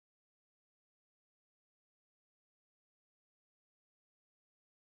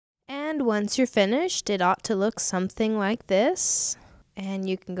And once you're finished, it ought to look something like this. And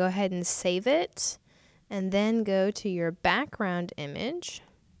you can go ahead and save it. And then go to your background image.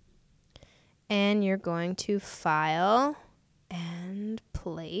 And you're going to File and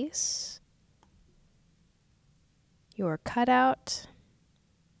Place your cutout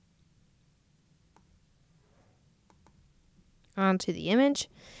onto the image.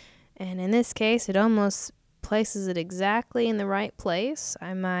 And in this case, it almost places it exactly in the right place.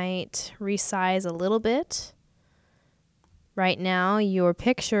 I might resize a little bit. Right now, your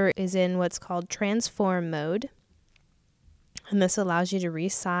picture is in what's called transform mode. And this allows you to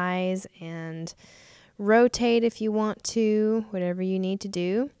resize and rotate if you want to, whatever you need to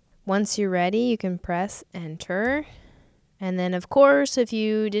do. Once you're ready, you can press enter. And then, of course, if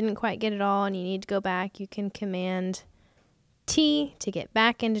you didn't quite get it all and you need to go back, you can Command T to get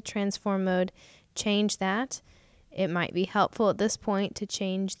back into transform mode. Change that. It might be helpful at this point to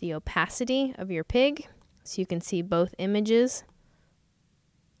change the opacity of your pig so you can see both images.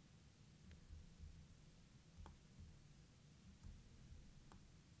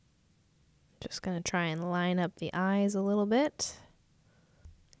 Just going to try and line up the eyes a little bit.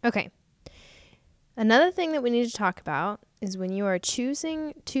 Okay. Another thing that we need to talk about is when you are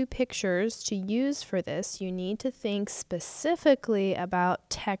choosing two pictures to use for this, you need to think specifically about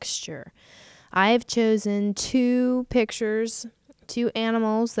texture. I have chosen two pictures, two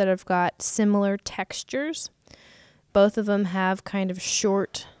animals that have got similar textures. Both of them have kind of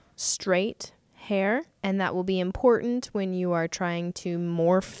short, straight hair, and that will be important when you are trying to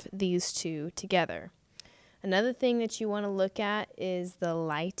morph these two together. Another thing that you want to look at is the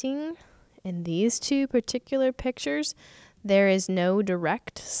lighting. In these two particular pictures, there is no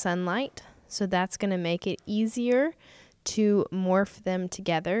direct sunlight, so that's going to make it easier to morph them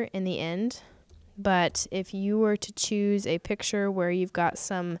together in the end. But if you were to choose a picture where you've got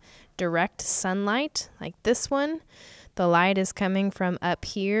some direct sunlight, like this one, the light is coming from up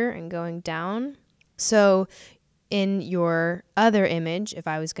here and going down. So in your other image, if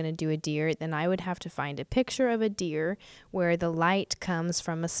I was going to do a deer, then I would have to find a picture of a deer where the light comes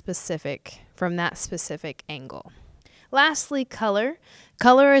from that specific angle. Lastly, color.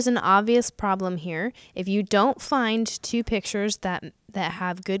 Color is an obvious problem here. If you don't find two pictures that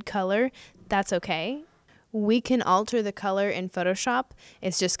have good color, that's okay. We can alter the color in Photoshop.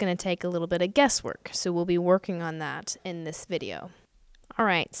 It's just going to take a little bit of guesswork. So we'll be working on that in this video. All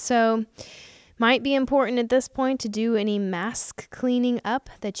right, so might be important at this point to do any mask cleaning up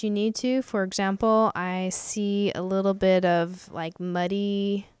that you need to. For example, I see a little bit of like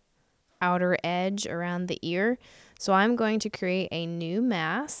muddy outer edge around the ear. So I'm going to create a new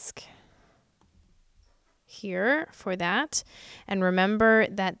mask here for that. And remember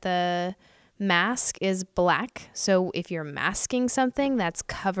that the mask is black. So if you're masking something, that's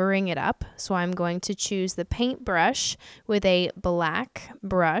covering it up. So I'm going to choose the paintbrush with a black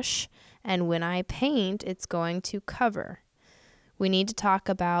brush. And when I paint, it's going to cover. We need to talk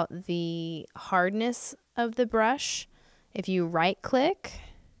about the hardness of the brush. If you right click,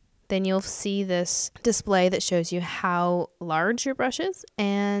 then you'll see this display that shows you how large your brush is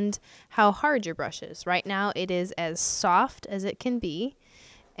and how hard your brush is. Right now it is as soft as it can be,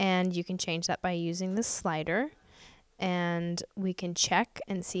 and you can change that by using the slider. And we can check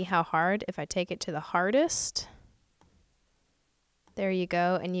and see how hard. If I take it to the hardest, there you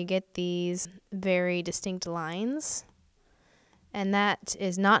go, and you get these very distinct lines. And that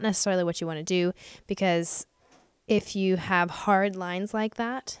is not necessarily what you want to do, because if you have hard lines like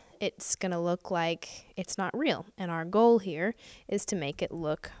that, it's going to look like it's not real. And our goal here is to make it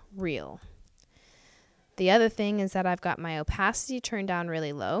look real. The other thing is that I've got my opacity turned down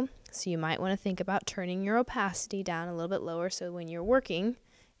really low. So you might want to think about turning your opacity down a little bit lower so when you're working,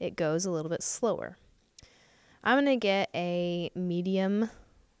 it goes a little bit slower. I'm going to get a medium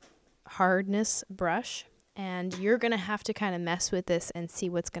hardness brush, and you're going to have to kind of mess with this and see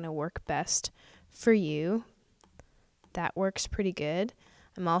what's going to work best for you. That works pretty good.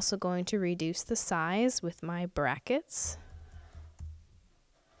 I'm also going to reduce the size with my brackets.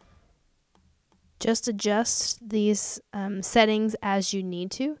 Just adjust these settings as you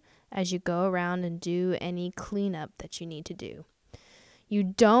need to, as you go around and do any cleanup that you need to do. You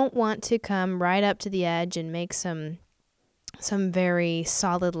don't want to come right up to the edge and make some very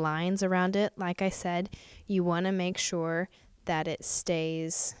solid lines around it. Like I said, you want to make sure that it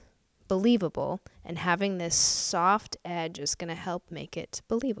stays believable, and having this soft edge is going to help make it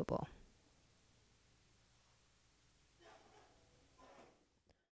believable.